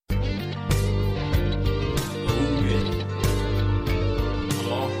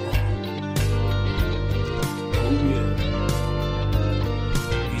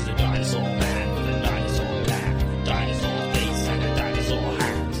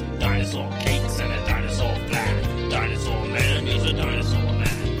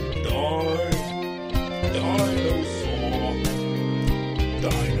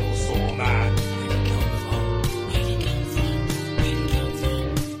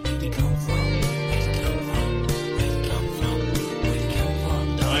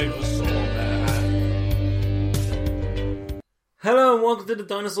to the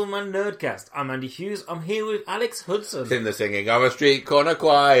Dinosaur Man Nerdcast. I'm Andy Hughes. I'm here with Alex Hudson. Sing the singing of a street corner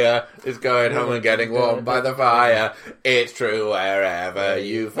choir is going home and getting warm by the fire. It's true wherever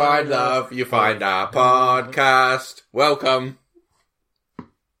you find love, you find our podcast. Welcome.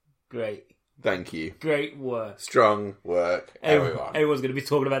 Great. Thank you. Great work. Strong work, everyone. Everyone's going to be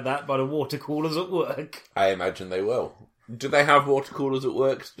talking about that by the water coolers at work. I imagine they will. Do they have water coolers at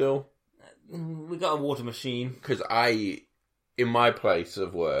work still? We got a water machine. Because in my place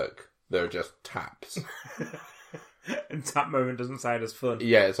of work, there are just taps. And tap moment doesn't sound as fun.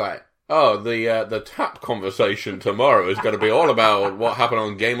 Yeah, it's like, oh, the tap conversation tomorrow is going to be all about what happened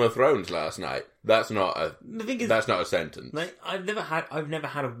on Game of Thrones last night. That's not a sentence. Like, I've never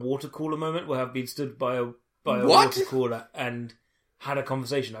had a water cooler moment where I've been stood by a water cooler and had a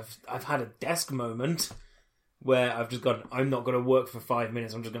conversation. I've had a desk moment where I've just gone, I'm not going to work for 5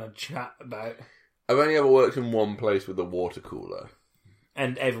 minutes, I'm just going to chat about... I've only ever worked in one place with a water cooler.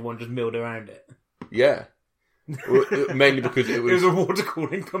 And everyone just milled around it. Yeah. Mainly because it was... It was a water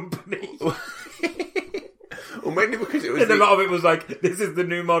cooling company. Well, mainly because it was... And a lot of it was like, this is the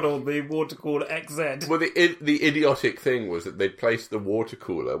new model, the water cooler XZ. Well, the idiotic thing was that they'd placed the water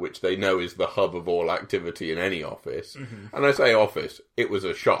cooler, which they know is the hub of all activity in any office. Mm-hmm. And I say office, it was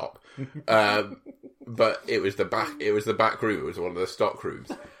a shop. But it was the back room, it was one of the stock rooms.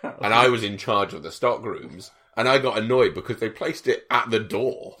 And I was in charge of the stock rooms. And I got annoyed because they placed it at the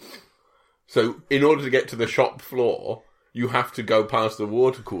door. So in order to get to the shop floor, you have to go past the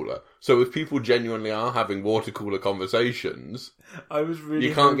water cooler. So if people genuinely are having water cooler conversations,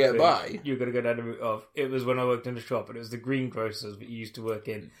 you can't get by. You're going to go down the route of, it was when I worked in the shop, and it was the greengrocers that you used to work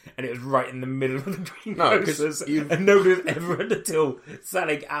in, and it was right in the middle of the greengrocers, and nobody was ever at a till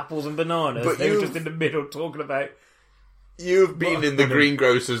selling apples and bananas. But they were just in the middle talking about... You've been in the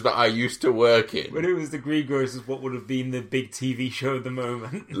greengrocers that I used to work in. When it was the greengrocers, what would have been the big TV show of the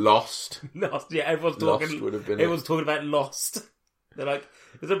moment? Lost. Lost, yeah, everyone's talking... Lost would have been everyone's talking about Lost. They're like,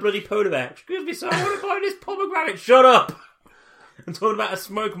 there's a bloody polar bear. Excuse me, sir, I want to buy this pomegranate. Shut up! I'm talking about a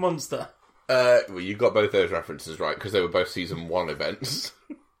smoke monster. Well, you got both those references right, because they were both season 1 events.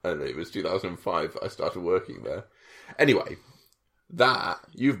 And it was 2005 I started working there. Anyway,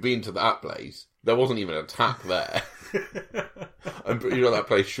 you've been to that place. There wasn't even a tap there. I'm pretty sure that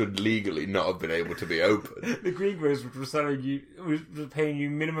place should legally not have been able to be open. The greengrocers was paying you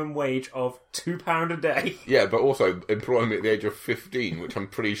minimum wage of £2 a day. Yeah, but also employing me at the age of 15, which I'm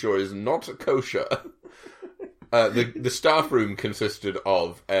pretty sure is not kosher. The staff room consisted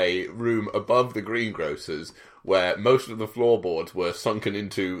of a room above the greengrocers where most of the floorboards were sunken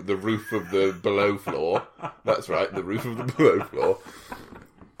into the roof of the below floor. That's right, the roof of the below floor.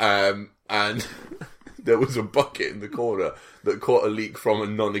 And there was a bucket in the corner that caught a leak from a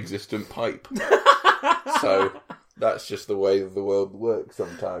non-existent pipe. So that's just the way the world works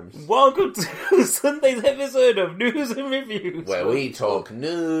sometimes. Welcome to Sunday's episode of News and Reviews, where we talk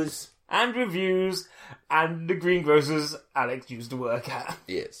news and reviews and the greengrocers Alex used to work at.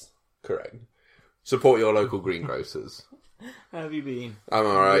 Yes, correct. Support your local greengrocers. How have you been? I'm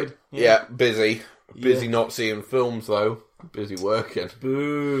alright. Yeah, busy. Busy not seeing films, though. Busy working.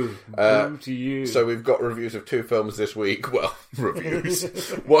 Boo. Boo to you. So we've got reviews of 2 films this week. Well, reviews.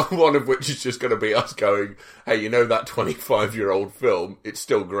 one of which is just going to be us going, hey, you know that 25-year-old film? It's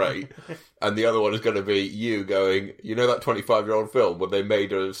still great. And the other one is going to be you going, you know that 25-year-old film when they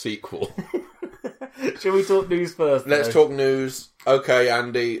made a sequel? Shall we talk news first? Let's talk news. Okay,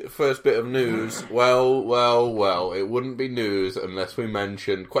 Andy, first bit of news. Well, it wouldn't be news unless we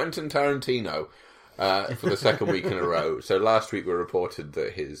mentioned Quentin Tarantino. For the second week in a row. So last week we reported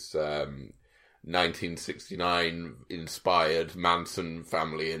that his 1969 inspired, Manson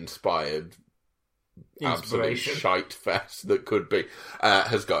family inspired, absolute shite fest that could be,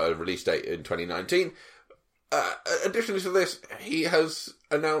 has got a release date in 2019. Additionally to this, he has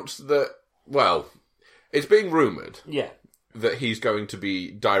announced that, well, it's being rumoured that he's going to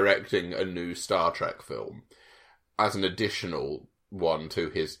be directing a new Star Trek film as an additional one to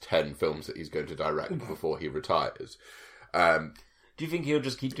his 10 films that he's going to direct before he retires. Do you think he'll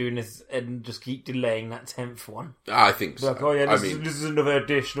just keep doing this and just keep delaying that 10th one? I think so. Like, oh yeah, this is another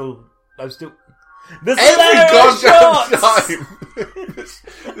additional... I'm still... Every goddamn time! there's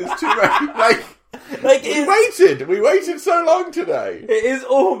too many... We waited so long today! It is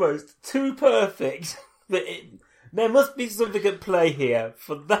almost too perfect that there must be something at play here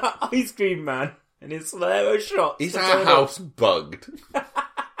for that ice cream man and his slow shots. Is our house bugged?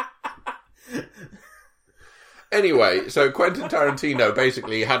 Anyway, so Quentin Tarantino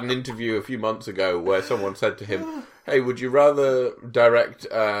basically had an interview a few months ago where someone said to him, hey, would you rather direct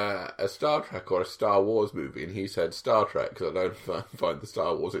a Star Trek or a Star Wars movie? And he said Star Trek, because I don't find the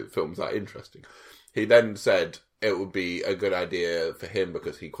Star Wars films that interesting. He then said it would be a good idea for him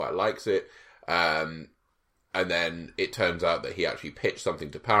because he quite likes it. And then it turns out that he actually pitched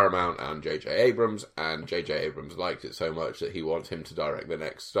something to Paramount and J.J. Abrams, and J.J. Abrams liked it so much that he wants him to direct the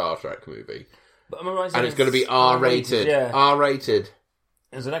next Star Trek movie. But am I right And it's going to be R-rated. Yeah. R-rated.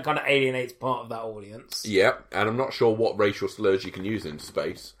 And so that kind of alienates part of that audience. Yep, and I'm not sure what racial slurs you can use in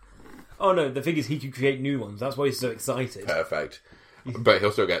space. Oh no, the thing is he can create new ones. That's why he's so excited. Perfect. But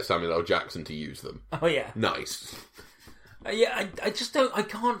he'll still get Samuel L. Jackson to use them. Oh yeah. Nice. Yeah, I just don't... I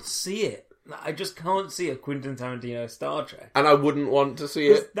can't see it. I just can't see a Quentin Tarantino Star Trek. And I wouldn't want to see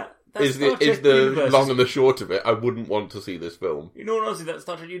it. That Is Star the Trek universe long and the short of it, I wouldn't want to see this film. You know, honestly, that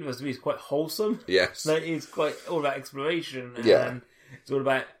Star Trek universe to me is quite wholesome. Yes. Like, it's quite all about exploration. And Yeah. it's all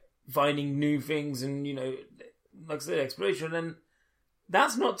about finding new things and, you know, like I said, exploration. And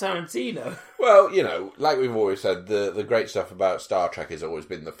that's not Tarantino. Well, you know, like we've always said, the great stuff about Star Trek has always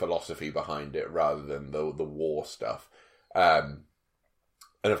been the philosophy behind it rather than the war stuff.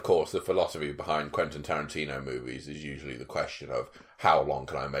 And of course, the philosophy behind Quentin Tarantino movies is usually the question of how long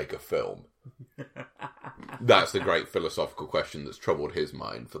can I make a film? That's the great philosophical question that's troubled his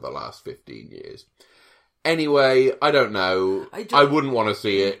mind for the last 15 years. Anyway, I don't know. I wouldn't want to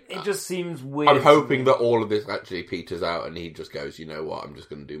see it. It just seems weird. I'm hoping that all of this actually peters out and he just goes, you know what, I'm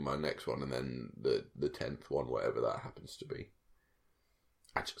just going to do my next one and then the 10th one, whatever that happens to be.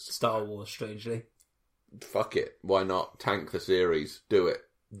 Star Wars, strangely. Fuck it. Why not? Tank the series. Do it.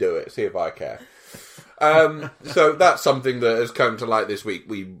 See if I care. So that's something that has come to light this week.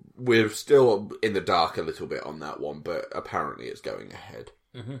 We're still in the dark a little bit on that one, but apparently it's going ahead.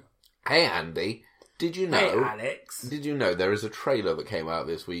 Mm-hmm. Hey, Andy. Did you know? Hey, Alex. Did you know there is a trailer that came out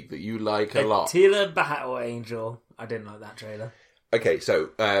this week that you like a lot? Attila Battle Angel. I didn't like that trailer. Okay, so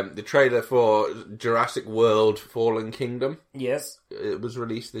the trailer for Jurassic World Fallen Kingdom. Yes. It was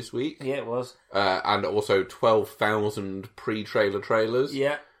released this week. Yeah, it was. And also 12,000 pre-trailer trailers.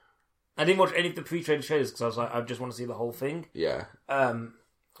 Yeah. I didn't watch any of the pre-trailer trailers because I was like, I just want to see the whole thing. Yeah.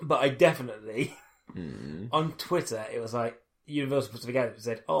 But I definitely, on Twitter, it was like, Universal Pacific Galaxy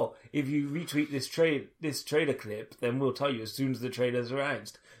said, oh, if you retweet this trailer clip, then we'll tell you as soon as the trailer's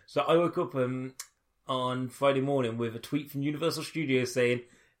announced. So I woke up on Friday morning with a tweet from Universal Studios saying,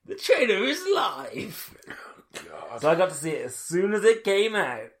 the trailer is live. God. So I got to see it as soon as it came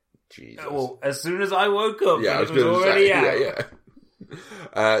out. Jesus. Well, as soon as I woke up, yeah, it was already out.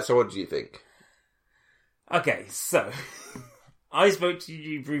 Yeah. So what do you think? Okay, so I spoke to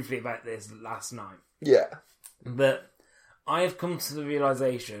you briefly about this last night. Yeah. But I have come to the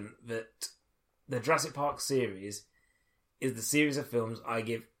realisation that the Jurassic Park series is the series of films I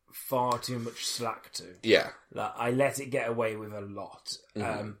give far too much slack to. Yeah. Like, I let it get away with a lot.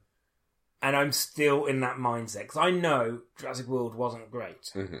 Mm-hmm. And I'm still in that mindset. Because I know Jurassic World wasn't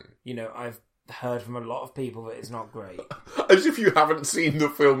great. Mm-hmm. You know, I've heard from a lot of people that it's not great. As if you haven't seen the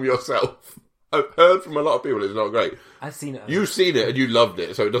film yourself. I've heard from a lot of people it's not great. I've seen it. You've seen it and you loved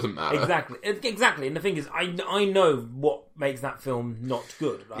it, so it doesn't matter. Exactly. And the thing is, I know what makes that film not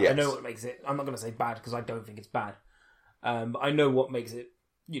good. Right? Yes. I know what makes it... I'm not going to say bad, because I don't think it's bad. But I know what makes it,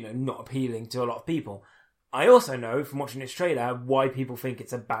 you know, not appealing to a lot of people. I also know, from watching this trailer, why people think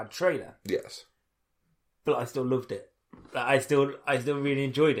it's a bad trailer. Yes. But I still loved it. Like, I still really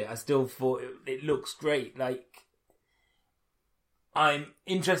enjoyed it. I still thought it looks great. Like, I'm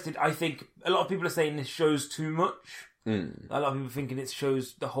interested. I think a lot of people are saying this shows too much. A lot of people are thinking it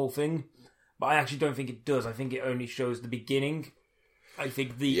shows the whole thing. But I actually don't think it does. I think it only shows the beginning. I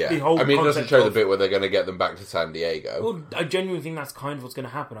think the whole I mean, it doesn't show the bit where they're going to get them back to San Diego. Well, I genuinely think that's kind of what's going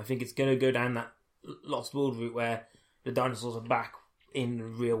to happen. I think it's going to go down that Lost World route where the dinosaurs are back in the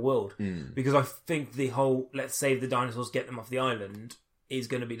real world. Because I think the whole, let's save the dinosaurs, get them off the island, is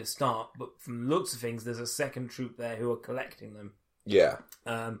going to be the start. But from the looks of things, there's a second troop there who are collecting them. Yeah.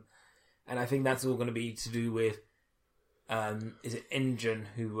 And I think that's all going to be to do with, is it InGen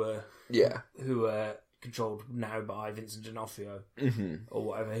who were controlled now by Vincent D'Onofrio or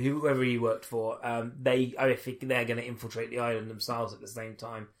whatever, whoever he worked for. I think they're going to infiltrate the island themselves at the same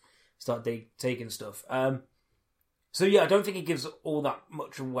time, start taking stuff. So yeah, I don't think it gives all that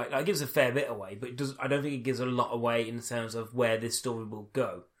much away. Like, it gives a fair bit away, but I don't think it gives a lot away in terms of where this story will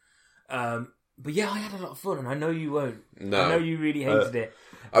go. But yeah, I had a lot of fun, and I know you won't. No. I know you really hated it.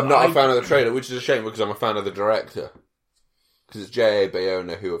 I'm not a fan of the trailer, which is a shame because I'm a fan of the director. Because it's J.A.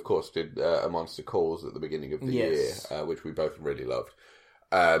 Bayona, who of course did A Monster Calls at the beginning of the year, which we both really loved.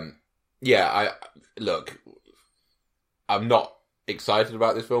 Look, I'm not excited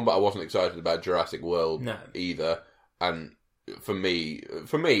about this film, but I wasn't excited about Jurassic World either. And for me,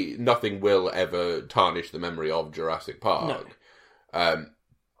 nothing will ever tarnish the memory of Jurassic Park. No.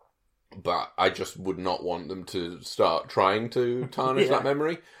 But I just would not want them to start trying to tarnish that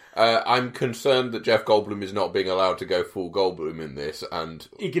memory. I'm concerned that Jeff Goldblum is not being allowed to go full Goldblum in this, and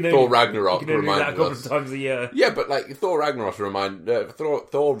Thor Ragnarok reminded us. Times a year. Yeah, but like Thor Ragnarok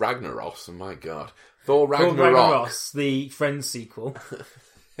Thor Ragnarok. Oh my god, Thor Ragnarok, the Friends sequel.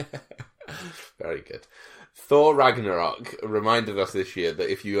 Very good. Thor Ragnarok reminded us this year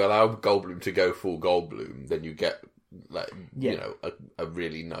that if you allow Goldblum to go full Goldblum, then you get you know, a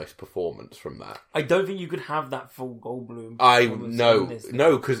really nice performance from that. I don't think you could have that full Goldblum.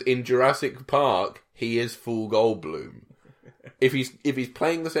 No, because in Jurassic Park he is full Goldblum. if he's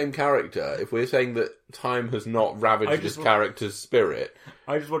playing the same character, if we're saying that time has not ravaged his character's spirit,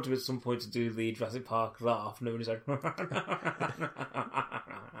 I just want to at some point to do the Jurassic Park laugh. Nobody's like.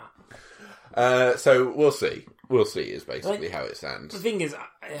 So we'll see. We'll see is basically how it stands. The thing is,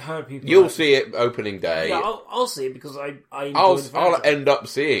 I heard people. You'll see it opening day. Yeah, I'll see it because I'll end up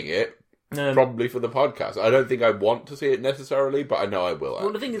seeing it probably for the podcast. I don't think I want to see it necessarily, but I know I will.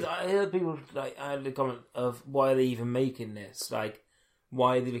 Well, the thing is, I heard people I had a comment of why are they even making this? Like,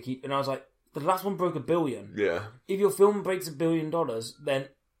 why are they keep? And I was like, the last one broke $1 billion. Yeah. If your film breaks $1 billion, then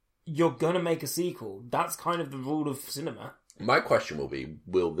you're gonna make a sequel. That's kind of the rule of cinema. My question will be,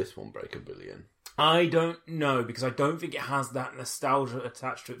 will this one break $1 billion? I don't know, because I don't think it has that nostalgia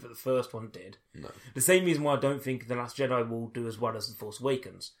attached to it that the first one did. No. The same reason why I don't think The Last Jedi will do as well as The Force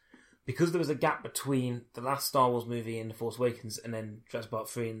Awakens. Because there was a gap between the last Star Wars movie and The Force Awakens and then Jurassic Park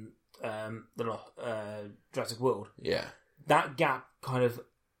 3 and Jurassic World. Yeah. That gap kind of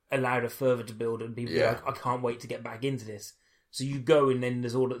allowed it further to build, and people were like, I can't wait to get back into this. So you go, and then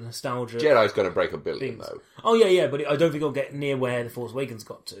there's all the nostalgia. Jedi's going to break $1 billion, though. Oh, yeah, but I don't think it'll get near where The Force Awakens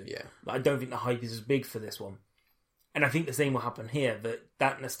got to. Yeah. I don't think the hype is as big for this one. And I think the same will happen here,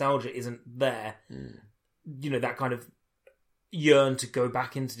 that nostalgia isn't there. You know, that kind of yearn to go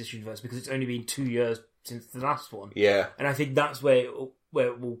back into this universe, because it's only been 2 years since the last one. Yeah. And I think that's where it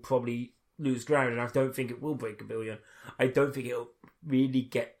will probably lose ground, and I don't think it will break $1 billion. I don't think it'll really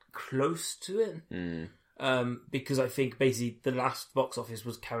get close to it. Because I think basically the last box office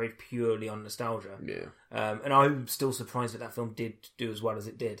was carried purely on nostalgia. Yeah. And I'm still surprised that film did do as well as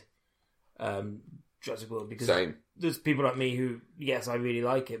it did. Jurassic World, because there's people like me who, yes, I really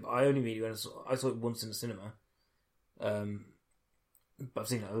like it, but I only really I saw it once in the cinema. But I've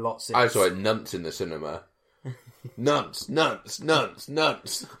seen it a lot since. I saw it nunts in the cinema. Nunts.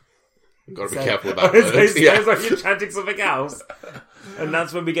 Got to be careful about that. Sounds like you're chanting something else. And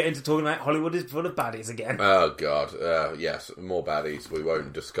that's when we get into talking about Hollywood is full of baddies again. Oh, God. Yes, more baddies. We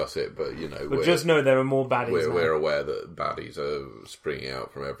won't discuss it, but, you know... But just know there are more baddies. We're aware that baddies are springing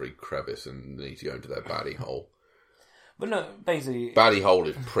out from every crevice and need to go into their baddie hole. But no, basically... Baddie hole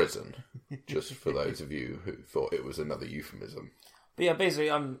is prison, just for those of you who thought it was another euphemism. But yeah, basically,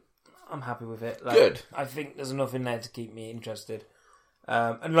 I'm happy with it. Good. I think there's enough in there to keep me interested.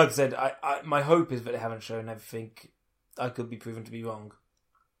 And like I said, my hope is that they haven't shown everything. I could be proven to be wrong.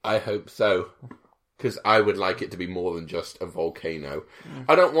 I hope so. Because I would like it to be more than just a volcano.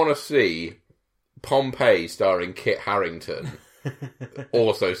 I don't want to see Pompeii starring Kit Harington,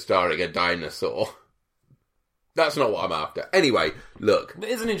 also starring a dinosaur. That's not what I'm after. Anyway, look. But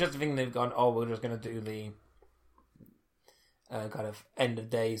it's an interesting thing they've gone, we're just going to do the kind of end of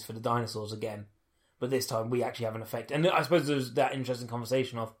days for the dinosaurs again. But this time we actually have an effect. And I suppose there's that interesting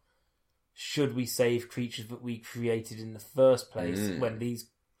conversation of, should we save creatures that we created in the first place when these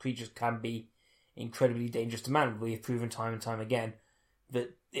creatures can be incredibly dangerous to man? We have proven time and time again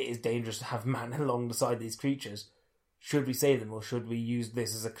that it is dangerous to have man alongside these creatures. Should we save them, or should we use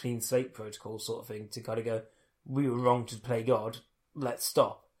this as a clean slate protocol sort of thing to kind of go, we were wrong to play God, let's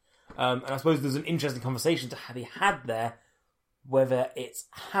stop. And I suppose there's an interesting conversation to be had there, whether it's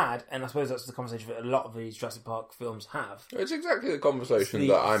had, and I suppose that's the conversation that a lot of these Jurassic Park films have. It's exactly the conversation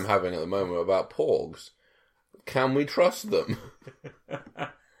that I'm having at the moment about porgs. Can we trust them?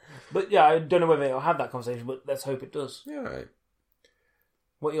 But yeah, I don't know whether it'll have that conversation, but let's hope it does. Yeah, right.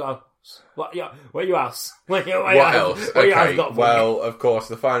 What else? What else? Okay, well, of course,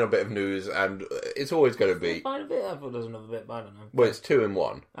 the final bit of news, and it's always going to be... Final bit? I thought there was another bit, but I don't know. Well, it's 2 in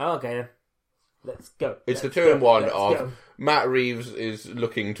 1. Oh, okay, then. Let's go. It's the 2 in 1 of Matt Reeves is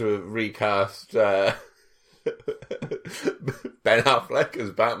looking to recast Ben Affleck as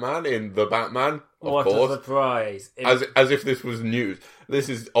Batman in The Batman. Of course. A surprise! As if this was news. This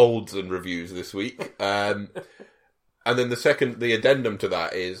is Olds and reviews this week. And then the addendum to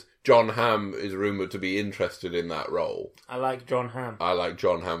that is John Hamm is rumoured to be interested in that role. I like John Hamm. I like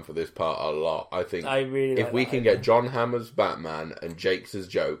John Hamm for this part a lot. I think I really if we can get John Hamm as Batman and Jake's as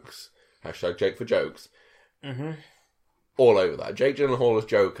Jokes, hashtag Jake for Jokes, all over that. Jake Gyllenhaal as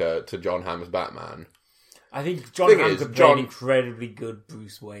Joker to John Hamm as Batman. I think John Hamm could play an incredibly good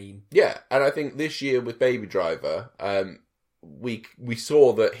Bruce Wayne. Yeah, and I think this year with Baby Driver, we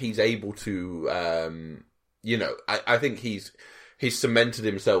saw that he's able to, I think he's cemented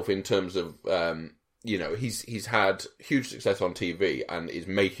himself in terms of, he's had huge success on TV and is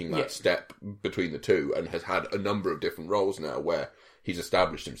making that step between the two and has had a number of different roles now where he's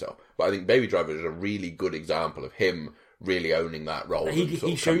established himself. But I think Baby Driver is a really good example of him really owning that role.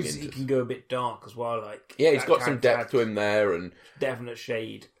 He shows he can go a bit dark as well. He's got some depth to him there, and definite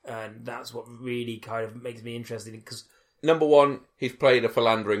shade, and that's what really kind of makes me interested. Because number one, he's played a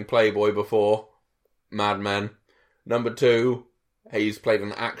philandering playboy before, Mad Men. Number two, he's played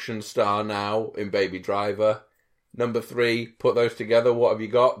an action star now in Baby Driver. Number three, put those together, what have you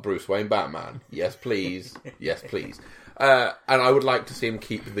got? Bruce Wayne Batman. Yes, please. Yes, please. And I would like to see him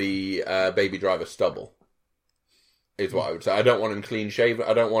keep the Baby Driver stubble. Is what I would say. I don't want him clean shaven.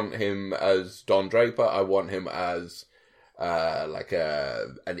 I don't want him as Don Draper. I want him as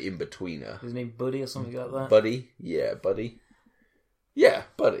an in-betweener. His name Buddy or something like that? Buddy? Yeah, Buddy. Yeah,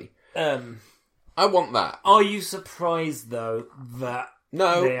 Buddy. I want that. Are you surprised, though, that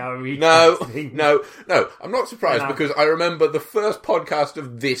they are recasting? No. I'm not surprised because I remember the first podcast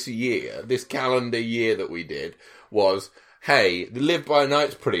of this year, this calendar year that we did, was... Hey, the Live by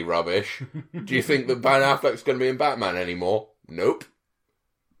Night's pretty rubbish. Do you think that Ben Affleck's going to be in Batman anymore? Nope.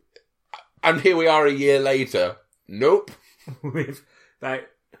 And here we are a year later. Nope. with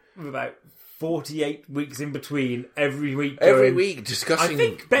about 48 weeks in between, every week discussing. I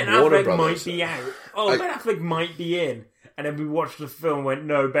think Ben Affleck might be out. Ben Affleck might be in. And then we watched the film and went,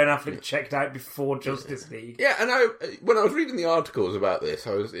 no, Ben Affleck checked out before Justice League. Yeah, and when I was reading the articles about this,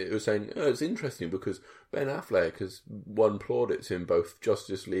 it was saying, it's interesting because Ben Affleck has won plaudits in both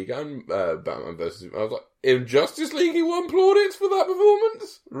Justice League and Batman vs. I was like, in Justice League he won plaudits for that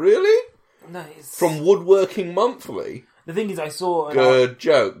performance? Really? Nice. From Woodworking Monthly? The thing is, I saw... Good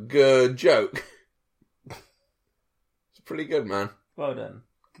joke. It's pretty good, man. Well done.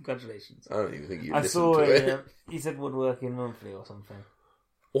 Congratulations. I don't even think you listened to it. He said Woodworking Monthly or something.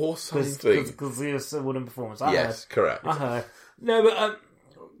 Or something. Because he was a wooden performance. Yes, correct. I heard. No, but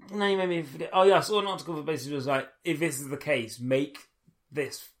now you made me forget. Oh, yeah, I saw an article that basically was like, if this is the case, make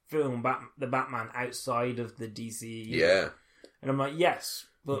this film, the Batman, outside of the DCEU. Yeah. And I'm like, yes.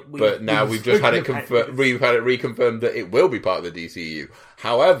 But now we've just had it confirmed. We've had it reconfirmed that it will be part of the DCEU.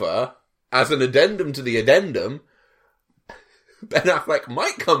 However, as an addendum to the addendum, Ben Affleck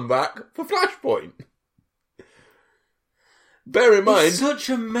might come back for Flashpoint. Bear in mind... It's such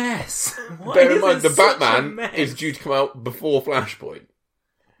a mess. Bear in mind, the Batman is due to come out before Flashpoint.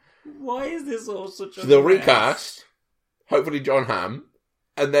 Why is this all such a mess? They'll recast, hopefully John Hamm,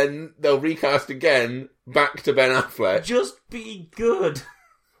 and then they'll recast again back to Ben Affleck. Just be good.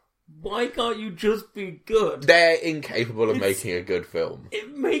 Why can't you just be good? They're incapable of making a good film.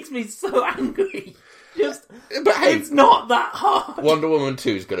 It makes me so angry. But hey, it's not that hard. Wonder Woman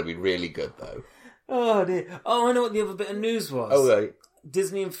 2 is going to be really good, though. Oh, dear. Oh, I know what the other bit of news was. Oh, right.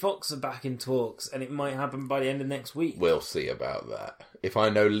 Disney and Fox are back in talks, and it might happen by the end of next week. We'll see about that. If I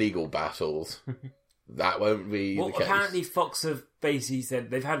know legal battles, that won't be the case. Apparently Fox have basically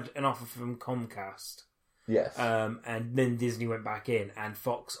said they've had an offer from Comcast. Yes. And then Disney went back in, and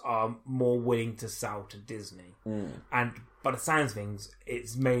Fox are more willing to sell to Disney. And by the sounds of things,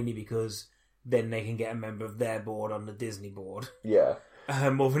 it's mainly because then they can get a member of their board on the Disney board. Yeah.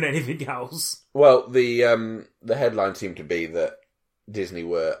 More than anything else. Well, the headline seemed to be that Disney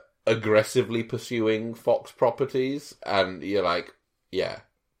were aggressively pursuing Fox properties, and you're like, yeah,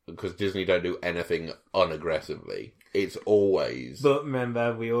 because Disney don't do anything unaggressively. It's always... But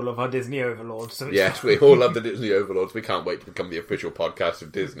remember, we all love our Disney overlords. So yes, we all love the Disney overlords. We can't wait to become the official podcast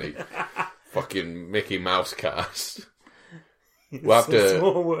of Disney. Fucking Mickey Mouse cast. We'll have to...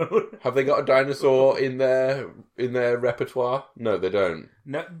 Small world. Have they got a dinosaur in their repertoire? No, they don't.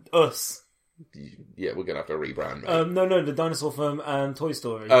 No, us. Yeah, we're going to have to rebrand, mate. No, the dinosaur from Toy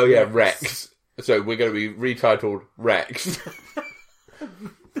Story. Oh, yeah, Rex. So we're going to be retitled Rex.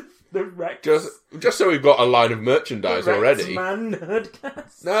 The Rex. Just so we've got a line of merchandise the Rex already. Man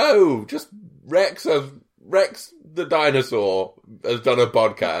Nerdcast. No, just Rex the dinosaur has done a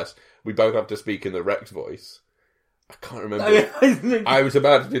podcast. We both have to speak in the Rex voice. I can't remember. I was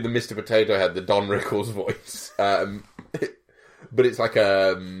about to do the Mr. Potato Head, the Don Rickles voice. But it's like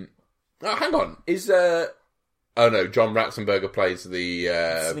oh, hang on. Is Oh no, John Ratzenberger plays the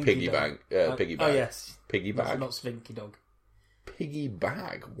piggy dog. bank. Piggy bag. Oh yes, piggy bag. not Slinky Dog. Piggy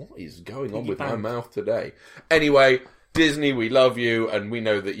bag. What is going on Piggy with my bank. mouth today? Anyway, Disney, we love you, and we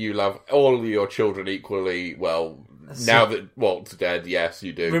know that you love all of your children equally. Well, now that Walt's dead, yes,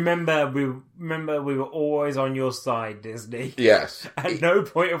 you do. Remember, we were always on your side, Disney. Yes. At no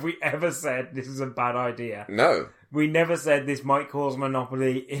point have we ever said this is a bad idea. No. We never said this might cause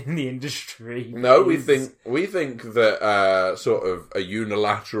monopoly in the industry. No, we think that sort of a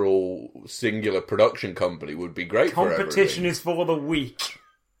unilateral singular production company would be great for everything. Competition is for the weak.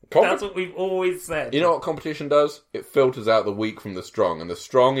 That's what we've always said. You know what competition does? It filters out the weak from the strong, and the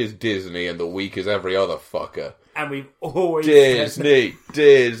strong is Disney, and the weak is every other fucker. And we've always Disney,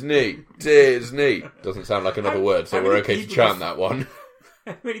 Disney, Disney. Doesn't sound like another word, so we're okay to chant that one.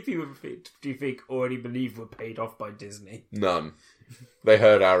 How many people do you think already believe we're paid off by Disney? None. They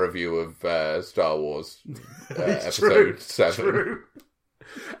heard our review of Star Wars episode 7. True.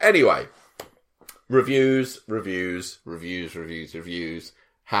 Anyway, reviews.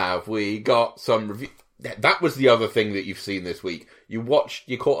 Have we got some reviews? That was the other thing that you've seen this week. You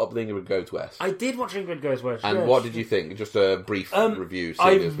caught up with Ingrid Goes West. I did watch Ingrid Goes West. And yes. what did you think? Just a brief review,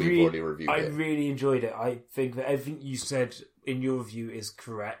 seeing as we've already reviewed it. I really enjoyed it. I think that everything you said in your review is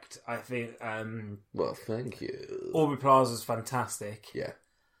correct. I think... well, thank you. Aubrey Plaza's fantastic. Yeah.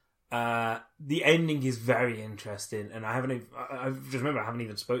 The ending is very interesting, and I haven't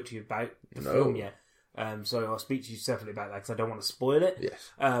even spoke to you about the film yet. So I'll speak to you separately about that because I don't want to spoil it.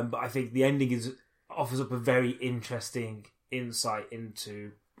 Yes. But I think the ending offers up a very interesting insight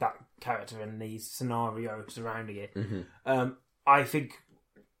into that character and the scenario surrounding it. Mm-hmm. I think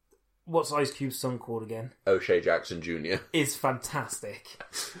what's Ice Cube's son called again? O'Shea Jackson Jr. is fantastic.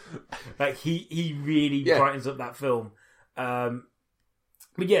 Like he really brightens up that film. But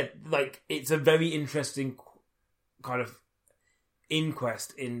yeah, like it's a very interesting kind of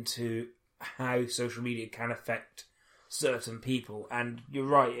inquest into how social media can affect certain people, and you're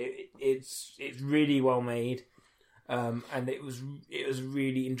right, it's really well made, and it was a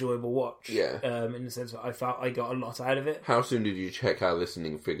really enjoyable watch. Yeah. In the sense that I felt I got a lot out of it. How soon did you check our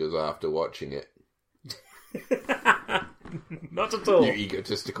listening figures after watching it? Not at all. You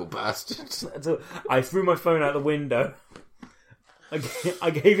egotistical bastard. I threw my phone out the window.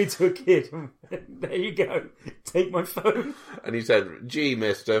 I gave it to a kid. There you go. Take my phone. And he said, "Gee,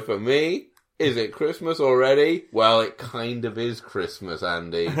 mister, for me, is it Christmas already?" Well, it kind of is Christmas,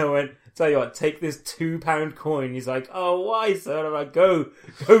 Andy. And I went, tell you what, take this £2 coin. He's like, "Oh, why, sir?" And I'm like, go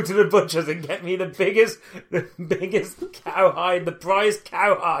to the butcher's and get me the biggest cowhide, the prized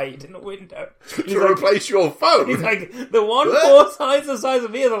cowhide in the window. To replace your phone? He's like, the one 4 times the size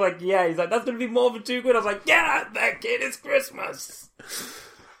of me. I'm like, yeah. He's like, that's going to be more than £2. I was like, yeah, that kid, it's Christmas.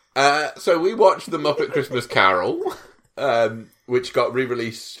 So we watched The Muppet Christmas Carol, which got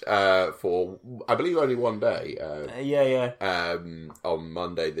re-released for, I believe, only one day. On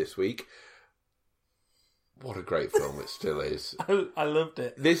Monday this week. What a great film it still is. I loved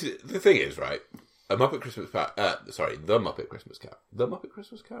it. The thing is, right? The Muppet Christmas Carol. The Muppet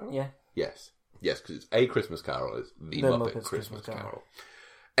Christmas Carol? Yeah. Yes, because it's A Christmas Carol. It's The Muppet Christmas Carol.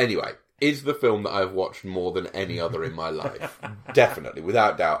 Anyway, is the film that I've watched more than any other in my life. Definitely,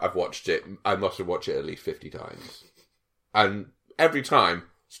 without doubt, I've watched it. I must have watched it at least 50 times. And every time,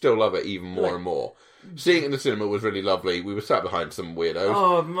 still love it even more and more. Seeing it in the cinema was really lovely. We were sat behind some weirdos.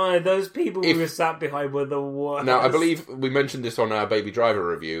 Oh my, those people we were sat behind were the worst. Now, I believe we mentioned this on our Baby Driver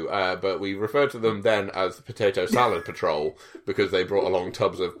review, but we referred to them then as the Potato Salad Patrol because they brought along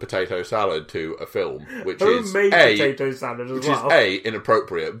tubs of potato salad to a film, which is potato salad as well. Is A,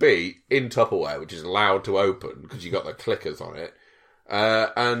 inappropriate, B, in Tupperware, which is allowed to open because you got the clickers on it,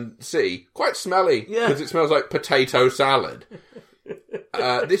 and C, quite smelly because it smells like potato salad.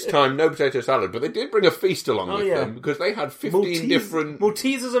 This time, no potato salad, but they did bring a feast along with them because they had 15 different...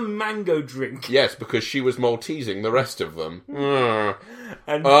 Maltesers and mango drink. Yes, because she was Maltesing the rest of them.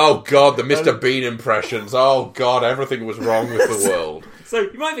 Oh, God, the Mr. Bean impressions. Oh, God, everything was wrong with the world. So,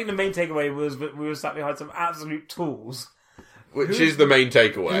 you might think the main takeaway was that we were sat behind some absolute tools. Which is the main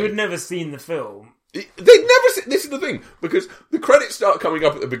takeaway. Who had never seen the film. They'd never seen... This is the thing, because the credits start coming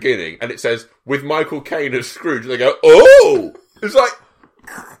up at the beginning, and it says, with Michael Caine as Scrooge, and they go, oh! It's like...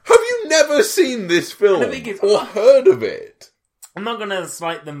 Have you never seen this film or heard of it? I'm not going to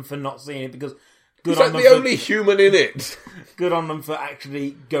slight them for not seeing it because He's like the only human in it. Good on them for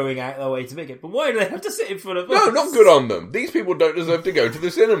actually going out their way to make it. But why do they have to sit in front of us? No, not good on them. These people don't deserve to go to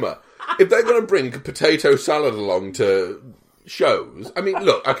the cinema. If they're going to bring potato salad along to shows... I mean,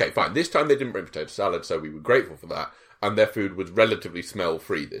 look, okay, fine. This time they didn't bring potato salad, so we were grateful for that. And their food was relatively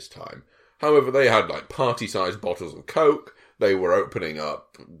smell-free this time. However, they had like party-sized bottles of Coke. They were opening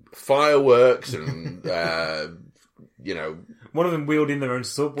up fireworks and, one of them wheeled in their own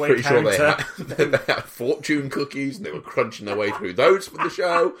Subway pretty counter. sure they had fortune cookies and they were crunching their way through those for the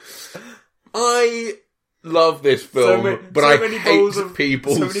show. I love this film, but I hate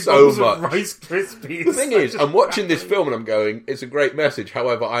people so much. Rice Krispies. The thing is, I'm watching this film and I'm going, it's a great message.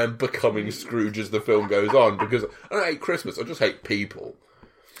 However, I am becoming Scrooge as the film goes on because I don't hate Christmas, I just hate people.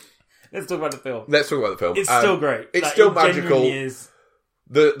 Let's talk about the film. It's still great. It's still magical. Is.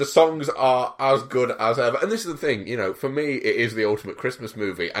 The songs are as good as ever. And this is the thing, for me, it is the ultimate Christmas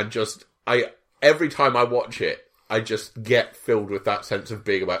movie. And every time I watch it, I just get filled with that sense of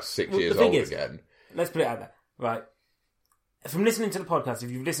being about 6 years old again. Let's put it out there. Right. From listening to the podcast,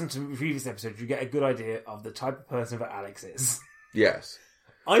 if you've listened to previous episodes, you get a good idea of the type of person that Alex is. Yes.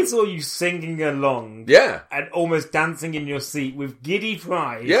 I saw you singing along. Yeah. And almost dancing in your seat with giddy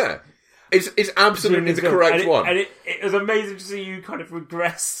pride. Yeah. It's absolutely the correct one. And it was amazing to see you kind of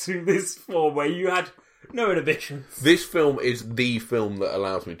regress through this form where you had no inhibitions. This film is the film that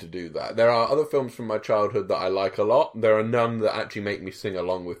allows me to do that. There are other films from my childhood that I like a lot. There are none that actually make me sing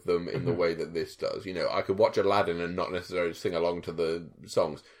along with them in the way that this does. I could watch Aladdin and not necessarily sing along to the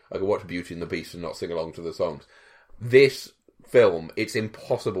songs. I could watch Beauty and the Beast and not sing along to the songs. This film, it's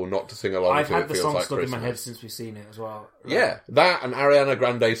impossible not to sing along to. I've had the song like stuck Christmas. in my head since we've seen it as well. Right? Yeah, that and Ariana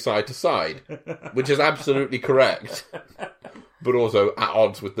Grande's Side to Side, which is absolutely correct, but also at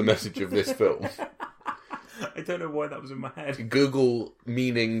odds with the message of this film. I don't know why that was in my head. Google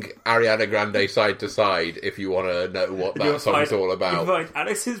meaning Ariana Grande Side to Side if you want to know what that song's all about. You'll find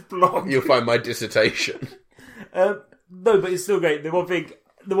Alex's blog. You'll find my dissertation. No, but it's still great.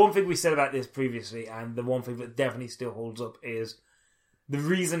 The one thing we said about this previously, and the one thing that definitely still holds up, is the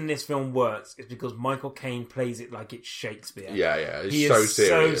reason this film works is because Michael Caine plays it like it's Shakespeare. Yeah, he so is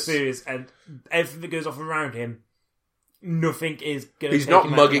serious. So serious, and everything that goes off around him, nothing is going to. He's not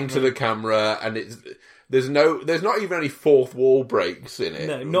mugging to the camera, and there's not even any fourth wall breaks in it.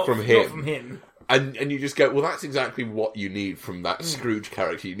 No, not from him. And you just go, well, that's exactly what you need from that Scrooge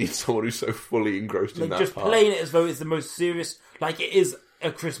character. You need someone who's so fully engrossed in that just part. Playing it as though it's the most serious, like it is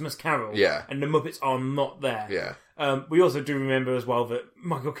a Christmas Carol. Yeah. And the Muppets are not there. Yeah. We also do remember as well that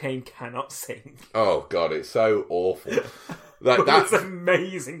Michael Caine cannot sing. Oh, God, it's so awful. It's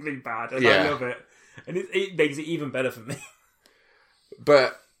amazingly bad, and I love it. And it makes it even better for me.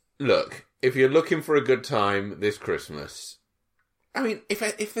 But, look, if you're looking for a good time this Christmas... I mean,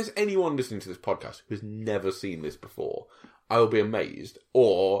 if there's anyone listening to this podcast who's never seen this before, I will be amazed.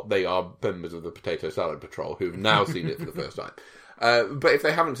 Or they are members of the Potato Salad Patrol who've now seen it for the first time. But if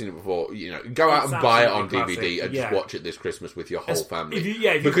they haven't seen it before, go out and buy it on DVD and just watch it this Christmas with your whole family.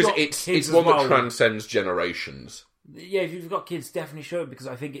 Because it's one that transcends generations. Yeah, if you've got kids, definitely show it, because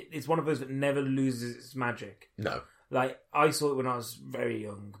I think it's one of those that never loses its magic. No. Like, I saw it when I was very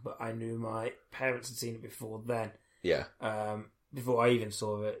young, but I knew my parents had seen it before then. Yeah. Before I even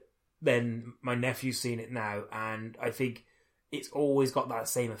saw it. Then my nephew's seen it now, and I think it's always got that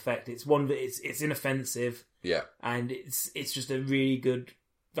same effect. It's one that it's inoffensive. Yeah. And it's just a really good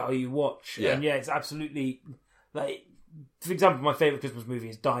value watch. Yeah. And it's absolutely, like, for example, my favourite Christmas movie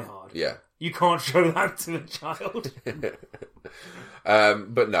is Die Hard. Yeah. You can't show that to a child.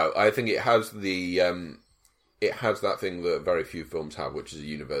 But no, I think it has that thing that very few films have, which is a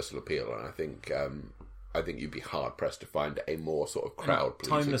universal appeal, and I think you'd be hard pressed to find a more sort of crowd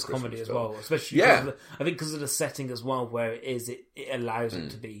pleasing timeless Christmas comedy film. as well, especially I think because of the setting as well, where it allows it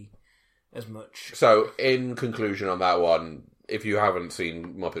to be as much. So, in conclusion on that one, if you haven't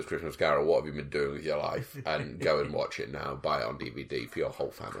seen Muppets Christmas Carol, what have you been doing with your life? And go and watch it now. Buy it on DVD for your whole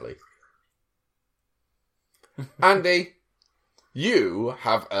family. Andy, you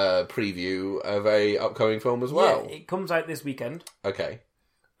have a preview of a upcoming film as well. Yeah, it comes out this weekend. Okay.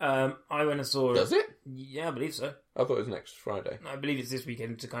 I went and saw it. Does it? Yeah, I believe so. I thought it was next Friday. I believe it's this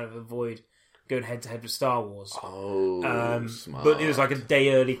weekend to kind of avoid going head to head with Star Wars. Oh, smart. But it was like a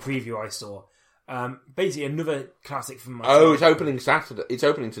day early preview I saw. Basically, another classic from my. Oh, it's opening Saturday. It's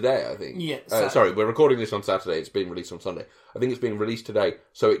opening today, I think. Yeah. Sorry, we're recording this on Saturday. It's being released on Sunday. I think it's being released today,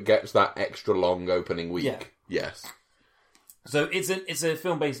 so it gets that extra long opening week. Yeah. Yes. So it's a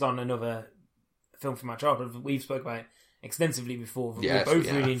film based on another film from my childhood that we've spoke about extensively before, that we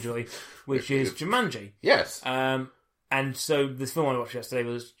both really enjoy, which is Jumanji. Yes. And so this film I watched yesterday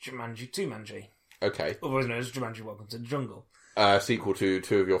was Jumanji 2-Manji. Okay. Otherwise known as Jumanji Welcome to the Jungle. Sequel to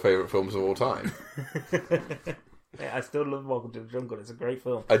two of your favourite films of all time. Yeah, I still love Welcome to the Jungle. It's a great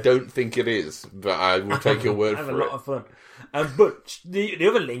film. I don't think it is, but I will take your word for it. I have a lot of fun. But the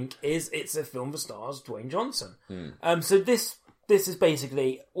other link is it's a film that stars Dwayne Johnson. So this this is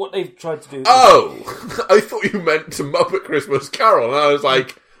basically what they've tried to do. Oh, I thought you meant to Muppet Christmas Carol, and I was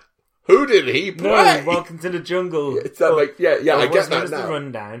like, who did he play? No, Welcome to the Jungle. I get that now. The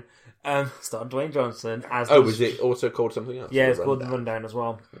Rundown. Starred Dwayne Johnson as. Oh, was it also called something else? Yeah, it's called The Rundown as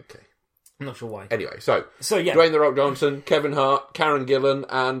well. Okay. I'm not sure why. Anyway, so yeah. Dwayne The Rock Johnson, Kevin Hart, Karen Gillan,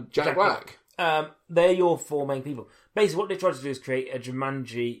 and Jack Black. They're your four main people. Basically, what they tried to do is create a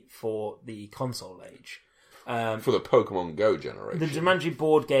Jumanji for the console age. For the Pokemon Go generation. The Jumanji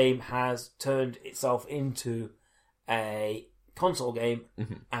board game has turned itself into a console game,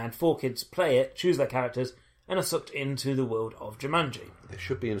 and 4 kids play it, choose their characters, and are sucked into the world of Jumanji. There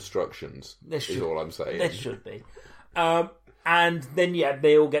should be instructions, is all I'm saying. There should be. And then,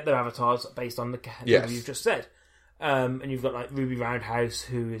 they all get their avatars based on the character you've just said. And you've got, like, Ruby Roundhouse,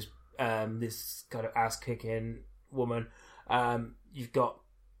 who is this kind of ass-kicking woman. You've got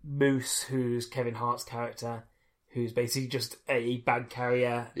Moose, who's Kevin Hart's character, who's basically just a bag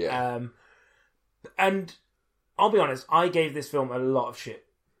carrier. Yeah. And I'll be honest, I gave this film a lot of shit.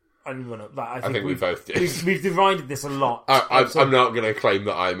 I think we both did. We've derided this a lot. I'm not going to claim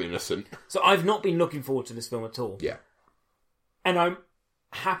that I'm innocent. So I've not been looking forward to this film at all. Yeah. And I'm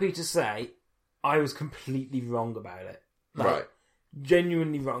happy to say I was completely wrong about it. Right.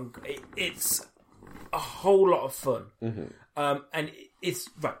 Genuinely wrong. It's a whole lot of fun. Mm-hmm. And it's...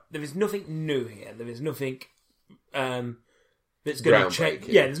 Right, there is nothing new here. There is nothing... that's going to change.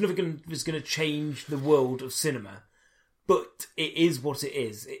 Yeah, there's nothing that's going to change the world of cinema. But it is what it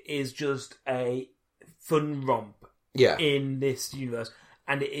is. It is just a fun romp in this universe.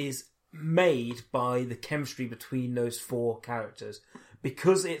 And it is made by the chemistry between those 4 characters.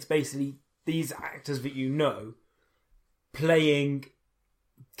 Because it's basically these actors that you know playing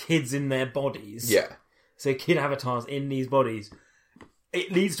kids in their bodies. Yeah. So kid avatars in these bodies.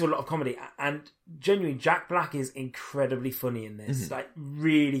 It leads to a lot of comedy. And genuinely, Jack Black is incredibly funny in this. Like,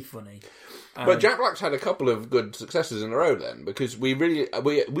 really funny. But Jack Black's had a couple of good successes in a row then, because we were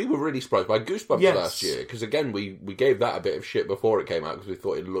really surprised by Goosebumps last year, because again, we gave that a bit of shit before it came out, because we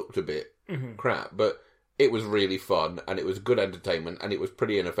thought it looked a bit crap, but it was really fun, and it was good entertainment, and it was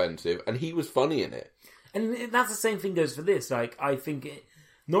pretty inoffensive, and he was funny in it. And that's the same thing goes for this. Like, I think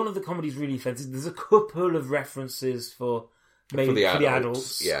none of the comedy's really offensive. There's a couple of references for the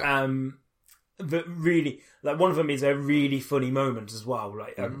adults. Yeah. But really, like, one of them is a really funny moment as well.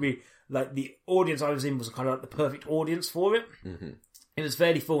 Like, like, the audience I was in was kind of like the perfect audience for it. Mm-hmm. It was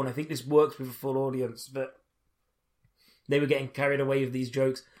fairly full, and I think this works with a full audience, but they were getting carried away with these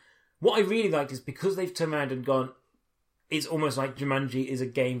jokes. What I really liked is because they've turned around and gone, it's almost like Jumanji is a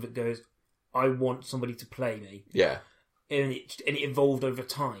game that goes, I want somebody to play me. Yeah. And it evolved over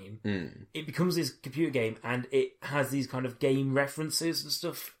time. It becomes this computer game, and it has these kind of game references and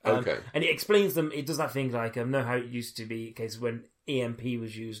stuff. Okay. And it explains them. It does that thing like, know how it used to be, in case when EMP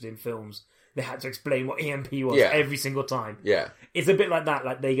was used in films, they had to explain what EMP was every single time. Yeah. It's a bit like that.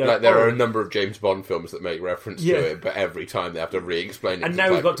 Like, they go... Like, there are a number of James Bond films that make reference to it, but every time they have to re-explain it. And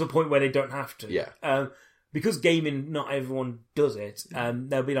now we've got to a point where they don't have to. Yeah. Because gaming, not everyone does it,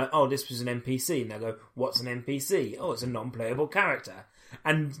 they'll be like, oh, this was an NPC. And they'll go, what's an NPC? Oh, it's a non-playable character.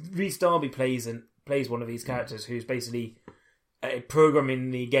 And Rhys Darby plays one of these characters who's basically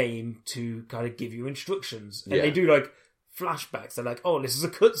programming the game to kind of give you instructions. And they do, like, flashbacks. They're like, oh, this is a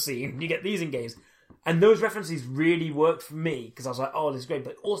cutscene. You get these in games. And those references really worked for me, because I was like, oh, this is great.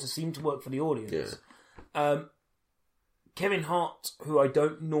 But it also seemed to work for the audience. Yeah. Kevin Hart, who I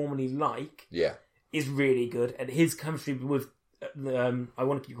don't normally like... Yeah. is really good, and his chemistry with I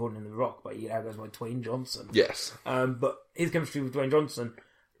want to keep calling him The Rock, but he now goes by Dwayne Johnson. Yes. But his chemistry with Dwayne Johnson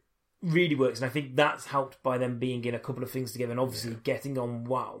really works, and I think that's helped by them being in a couple of things together and obviously getting on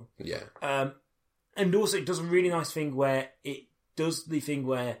well. Yeah. And also it does a really nice thing where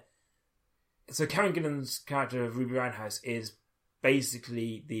so Karen Gillan's character of Ruby Roundhouse is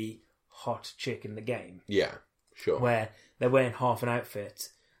basically the hot chick in the game. Yeah, sure. Where they're wearing half an outfit.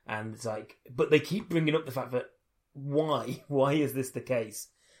 And it's like, but they keep bringing up the fact that why is this the case?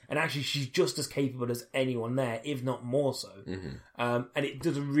 And actually, she's just as capable as anyone there, if not more so. Mm-hmm. And it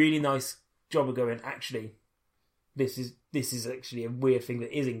does a really nice job of going, actually, this is actually a weird thing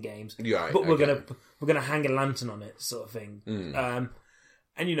that is in games, but we're gonna hang a lantern on it, sort of thing.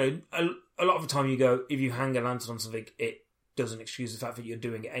 And you know, a lot of the time you go, if you hang a lantern on something, it doesn't excuse the fact that you're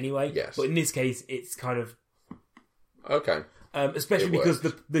doing it anyway. Yes. But in this case, it's kind of okay. Especially because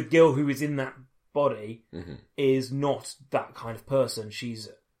the girl who is in that body is not that kind of person. She's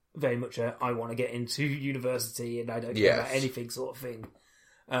very much I want to get into university and I don't care about anything sort of thing.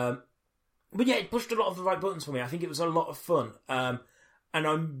 But yeah, it pushed a lot of the right buttons for me. I think it was a lot of fun. And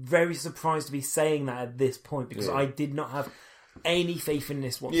I'm very surprised to be saying that at this point, because I did not have... any faith in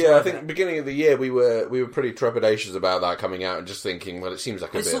this whatsoever. Yeah, I think beginning of the year we were pretty trepidatious about that coming out and just thinking, well, it seems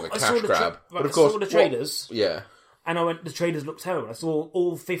like a bit of a cash grab. But of course, I saw the trailers. Yeah. And I went, the trailers look terrible. I saw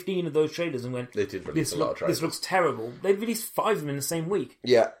all 15 of those trailers and went, They did release a lot of trailers. This looks terrible. They released 5 of them in the same week.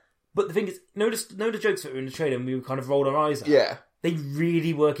 Yeah. But the thing is, notice the jokes that were in the trailer and we kind of rolled our eyes at. Yeah. They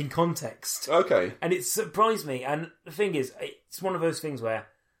really work in context. Okay. And it surprised me. And the thing is, it's one of those things where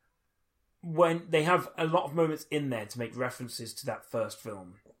when they have a lot of moments in there to make references to that first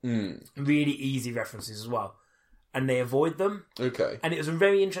film. Really easy references as well. And they avoid them. Okay. And it was a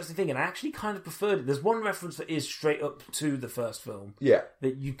very interesting thing, and I actually kind of preferred it. There's one reference that is straight up to the first film. Yeah.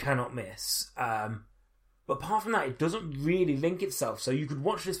 That you cannot miss. But apart from that, it doesn't really link itself. So you could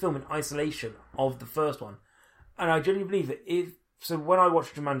watch this film in isolation of the first one. And I genuinely believe that so when I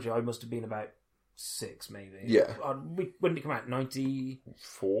watched Jumanji, I must have been about 6, maybe. Yeah. When did it come out?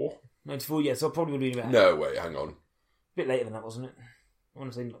 94? 94, yeah. So I probably would have been about... No, wait, hang on. A bit later than that, wasn't it? I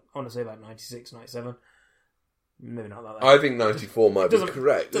want to say about 96, 97. Maybe not that late. I think 94 might be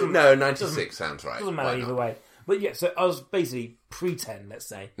correct. No, 96 sounds right. Doesn't matter either way. But yeah, so I was basically pre-10, let's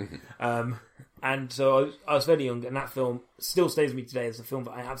say. And so I was fairly young, and that film still stays with me today as a film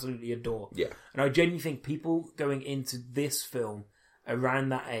that I absolutely adore. Yeah. And I genuinely think people going into this film around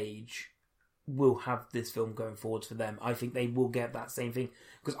that age will have this film going forwards for them. I think they will get that same thing.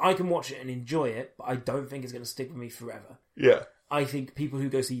 Because I can watch it and enjoy it, but I don't think it's going to stick with me forever. Yeah. I think people who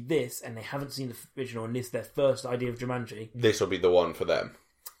go see this and they haven't seen the original and this is their first idea of Jumanji. This will be the one for them.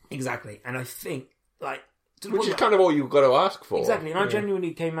 Exactly. And I think, which is kind of all you've got to ask for. Exactly. And I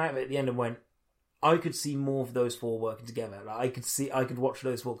genuinely came out of it at the end and went, I could see more of those 4 working together. I could watch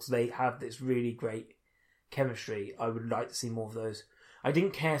those 4 because they have this really great chemistry. I would like to see more of those. I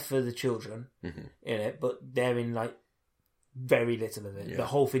didn't care for the children in it, but they're in very little of it. Yeah. The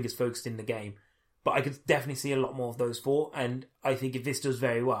whole thing is focused in the game. But I could definitely see a lot more of those 4, and I think if this does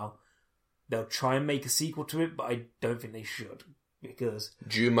very well, they'll try and make a sequel to it, but I don't think they should, because...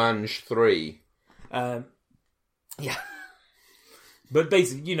 Jumanji 3. Yeah. But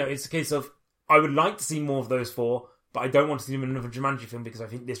basically, it's a case of, I would like to see more of those 4, but I don't want to see them in another Jumanji film, because I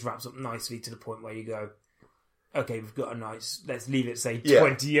think this wraps up nicely to the point where you go, okay, we've got a nice... Let's leave it, say,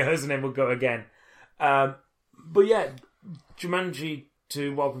 20 years, and then we'll go again. But yeah, Jumanji...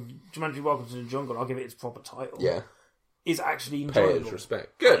 Welcome to the Jungle, I'll give it its proper title. Yeah. Is actually enjoyable. Pay its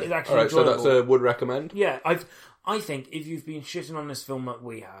respect. Good. It's actually Alright, enjoyable. so that's a would recommend? Yeah, I think if you've been shitting on this film that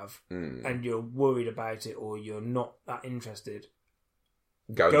we have, and you're worried about it, or you're not that interested,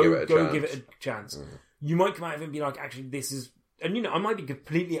 go give it a chance. You might come out of it and be like, actually, this is... And I might be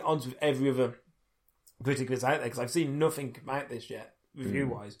completely at odds with every other critic that's out there, because I've seen nothing come out this yet,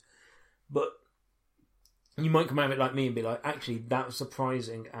 review-wise. But... you might come out of it like me and be like, actually, that was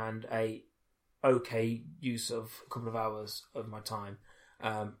surprising and a okay use of a couple of hours of my time.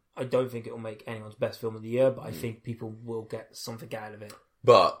 I don't think it will make anyone's best film of the year, but I think people will get something out of it.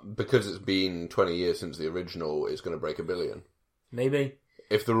 But because it's been 20 years since the original, it's going to break $1 billion. Maybe.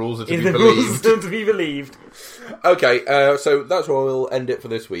 If the rules are to be believed. Okay, so that's where we'll end it for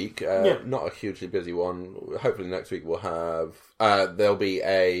this week. Not a hugely busy one. Hopefully next week we'll have... there'll be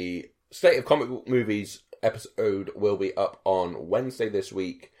a State of Comic Book Movies episode will be up on Wednesday this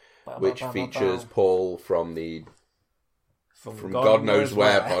week, which features Paul from God Knows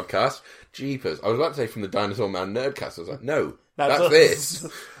Where podcast. Jeepers. I was about to say from the Dinosaur Man Nerdcast. I was like, no, that's this.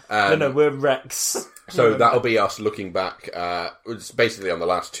 No, we're Rex. So that'll be us looking back. It's basically on the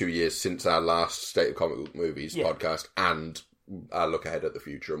last 2 years since our last State of Comic Book Movies podcast, and our look ahead at the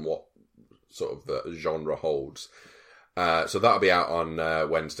future and what sort of the genre holds. So that'll be out on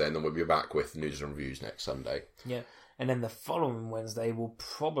Wednesday, and then we'll be back with news and reviews next Sunday. Yeah, and then the following Wednesday will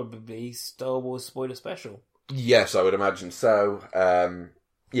probably be Star Wars spoiler special. Yes, I would imagine so.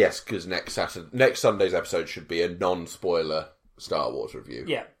 Yes, because next Sunday's episode should be a non-spoiler Star Wars review.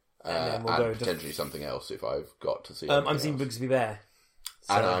 Yeah, and then potentially something else if I've got to see. I'm seeing Bigsby Bear.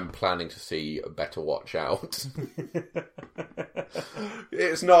 So. And I'm planning to see Better Watch Out.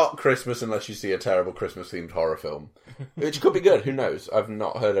 It's not Christmas unless you see a terrible Christmas-themed horror film. Which could be good, who knows? I've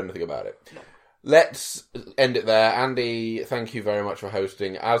not heard anything about it. No. Let's end it there. Andy, thank you very much for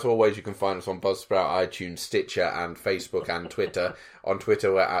hosting. As always, you can find us on Buzzsprout, iTunes, Stitcher, and Facebook and Twitter. On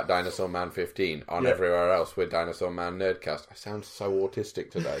Twitter, we're at DinosaurMan15. On everywhere else, we're Dinosaur Man Nerdcast. I sound so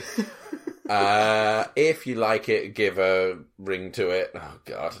autistic today. If you like it, give a ring to it. Oh,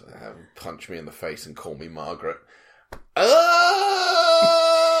 God. Punch me in the face and call me Margaret. What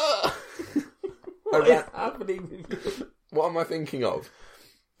is happening? What am I thinking of?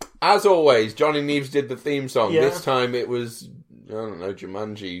 As always, Johnny Neves did the theme song. This time it was I don't know,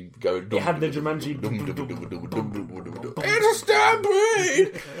 Jumanji go... It had the Jumanji... It's a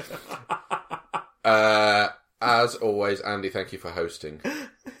stampede! As always, Andy, thank you for hosting.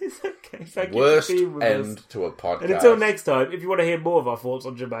 It's okay. Thank Worst you for being with end us. to a podcast. And until next time, if you want to hear more of our thoughts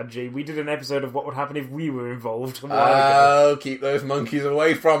on Jumanji, we did an episode of what would happen if we were involved a while ago. Oh, keep those monkeys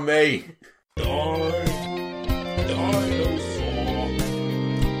away from me! Dinosaur.